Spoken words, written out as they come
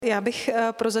Já bych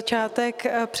pro začátek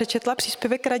přečetla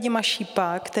příspěvek Radima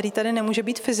Šípa, který tady nemůže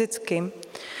být fyzicky.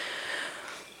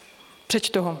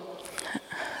 Přečtu ho.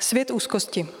 Svět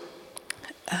úzkosti.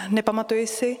 Nepamatuji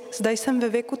si, zda jsem ve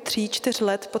věku 3-4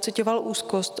 let pociťoval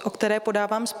úzkost, o které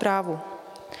podávám zprávu.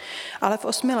 Ale v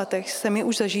 8 letech jsem ji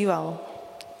už zažíval.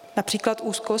 Například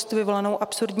úzkost vyvolanou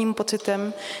absurdním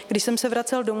pocitem, když jsem se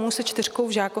vracel domů se 4 v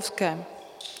Žákovské.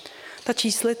 Ta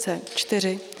číslice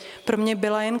 4 pro mě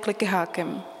byla jen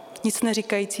klikyhákem. Nic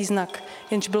neříkající znak,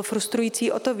 jenž byl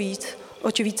frustrující o to víc,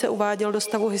 oč více uváděl do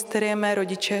stavu hysterie mé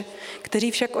rodiče,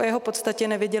 kteří však o jeho podstatě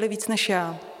nevěděli víc než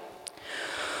já.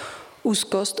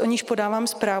 Úzkost, o níž podávám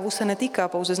zprávu, se netýká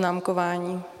pouze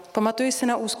známkování. Pamatuji si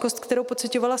na úzkost, kterou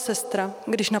pociťovala sestra,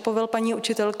 když na povel paní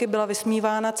učitelky byla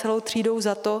vysmívána celou třídou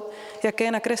za to,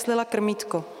 jaké nakreslila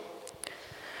krmítko.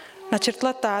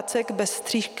 Načrtla tácek bez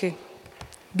střížky.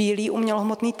 Bílý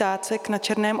umělohmotný tácek na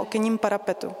černém okenním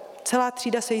parapetu. Celá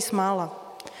třída se jí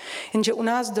smála. Jenže u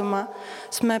nás doma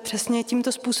jsme přesně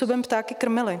tímto způsobem ptáky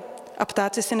krmili a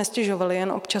ptáci si nestěžovali,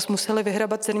 jen občas museli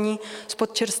vyhrabat zrní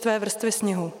spod čerstvé vrstvy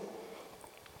sněhu.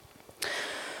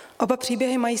 Oba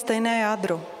příběhy mají stejné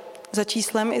jádro. Za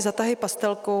číslem i za tahy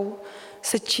pastelkou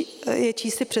je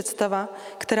čísi představa,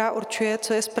 která určuje,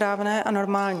 co je správné a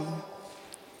normální.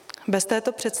 Bez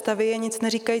této představy je nic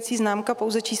neříkající známka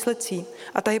pouze číslecí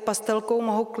a tahy pastelkou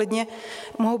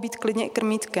mohou být klidně i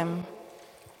krmítkem.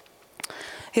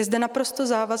 Je zde naprosto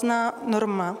závazná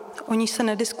norma, o níž se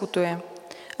nediskutuje,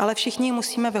 ale všichni ji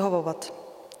musíme vyhovovat.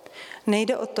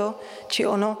 Nejde o to, či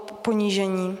ono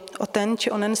ponížení, o ten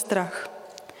či onen strach.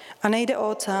 A nejde o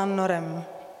oceán norem.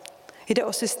 Jde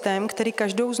o systém, který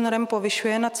každou z norem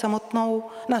povyšuje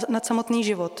nad samotný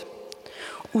život.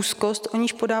 Úzkost, o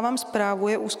níž podávám zprávu,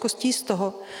 je úzkostí z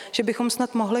toho, že bychom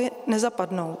snad mohli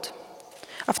nezapadnout.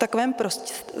 A v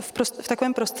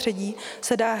takovém prostředí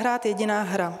se dá hrát jediná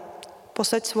hra.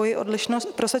 Prosaď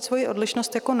svoji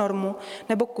odlišnost jako normu,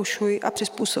 nebo kušuj a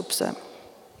přizpůsob se.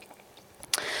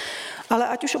 Ale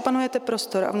ať už opanujete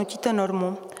prostor a vnutíte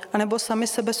normu, anebo sami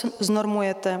sebe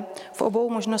znormujete, v obou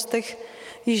možnostech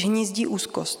již hnízdí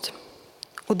úzkost.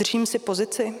 Udržím si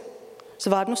pozici?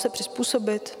 Zvládnu se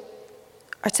přizpůsobit?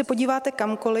 Ať se podíváte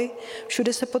kamkoliv,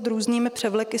 všude se pod různými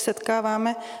převleky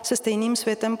setkáváme se stejným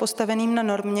světem postaveným na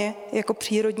normě jako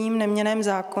přírodním neměnném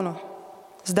zákonu.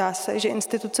 Zdá se, že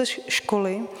instituce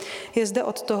školy je zde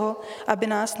od toho, aby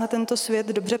nás na tento svět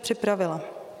dobře připravila.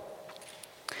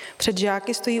 Před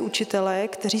žáky stojí učitelé,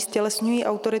 kteří stělesňují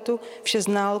autoritu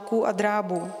všeználků a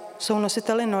drábů. Jsou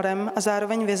nositeli norem a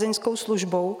zároveň vězeňskou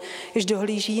službou, jež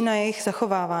dohlíží na jejich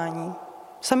zachovávání.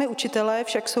 Sami učitelé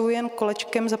však jsou jen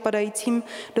kolečkem zapadajícím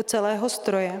do celého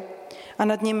stroje a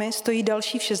nad nimi stojí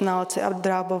další všeználci a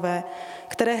drábové,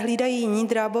 které hlídají jiní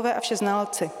drábové a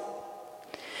všeználci.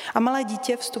 A malé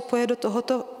dítě vstupuje do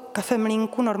tohoto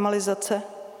kafemlýnku normalizace,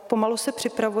 pomalu se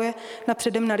připravuje na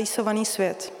předem narýsovaný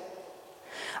svět.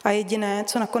 A jediné,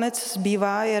 co nakonec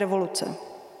zbývá, je revoluce.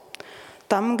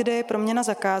 Tam, kde je proměna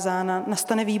zakázána,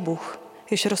 nastane výbuch,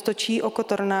 jež roztočí oko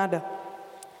tornáda.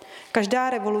 Každá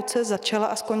revoluce začala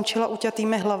a skončila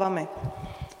uťatými hlavami.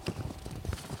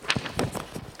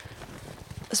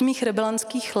 Z mých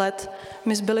rebelantských let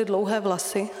mi zbyly dlouhé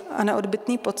vlasy a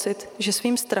neodbytný pocit, že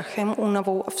svým strachem,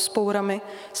 únavou a vzpourami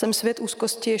jsem svět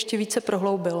úzkosti ještě více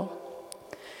prohloubil.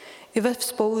 I ve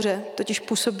vzpouře totiž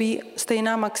působí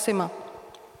stejná maxima.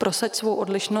 Prosaď svou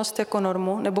odlišnost jako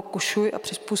normu, nebo kušuj a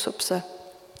přizpůsob se.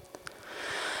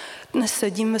 Dnes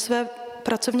sedím ve své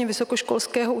pracovně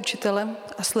vysokoškolského učitele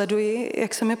a sleduji,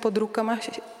 jak se mi pod rukama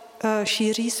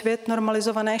šíří svět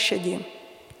normalizované šedi.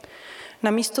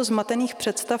 Namísto zmatených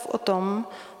představ o tom,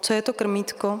 co je to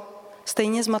krmítko,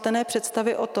 stejně zmatené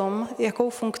představy o tom, jakou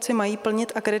funkci mají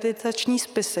plnit akreditační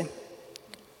spisy.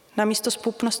 Namísto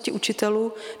zpupnosti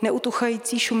učitelů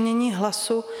neutuchající šumění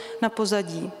hlasu na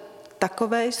pozadí.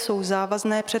 Takové jsou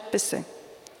závazné předpisy.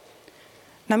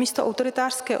 Namísto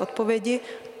autoritářské odpovědi,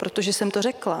 protože jsem to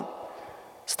řekla,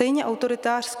 stejně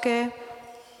autoritářské,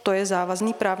 to je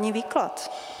závazný právní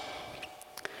výklad.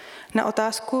 Na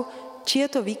otázku, či je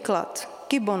to výklad,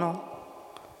 qui bono,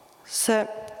 se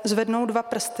zvednou 2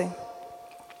 prsty.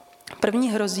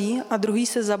 První hrozí a druhý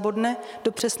se zabodne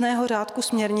do přesného řádku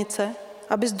směrnice,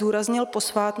 aby zdůraznil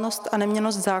posvátnost a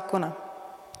neměnnost zákona.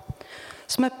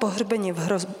 Jsme pohřbeni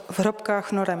v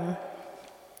hrobkách norem.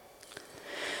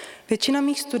 Většina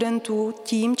mých studentů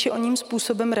tím či oním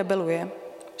způsobem rebeluje.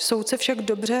 Soudce však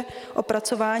dobře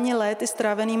opracování léty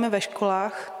strávenými ve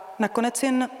školách nakonec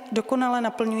jen dokonale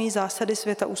naplňují zásady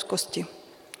světa úzkosti.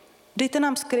 Dejte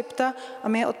nám skripta a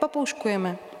my je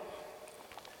odpapouškujeme.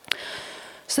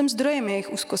 Jsem zdrojem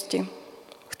jejich úzkosti.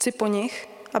 Chci po nich,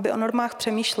 aby o normách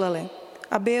přemýšleli,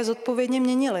 aby je zodpovědně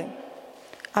měnili,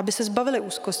 aby se zbavili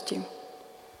úzkosti.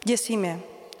 Děsím je.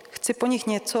 Chci po nich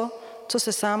něco, co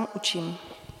se sám učím.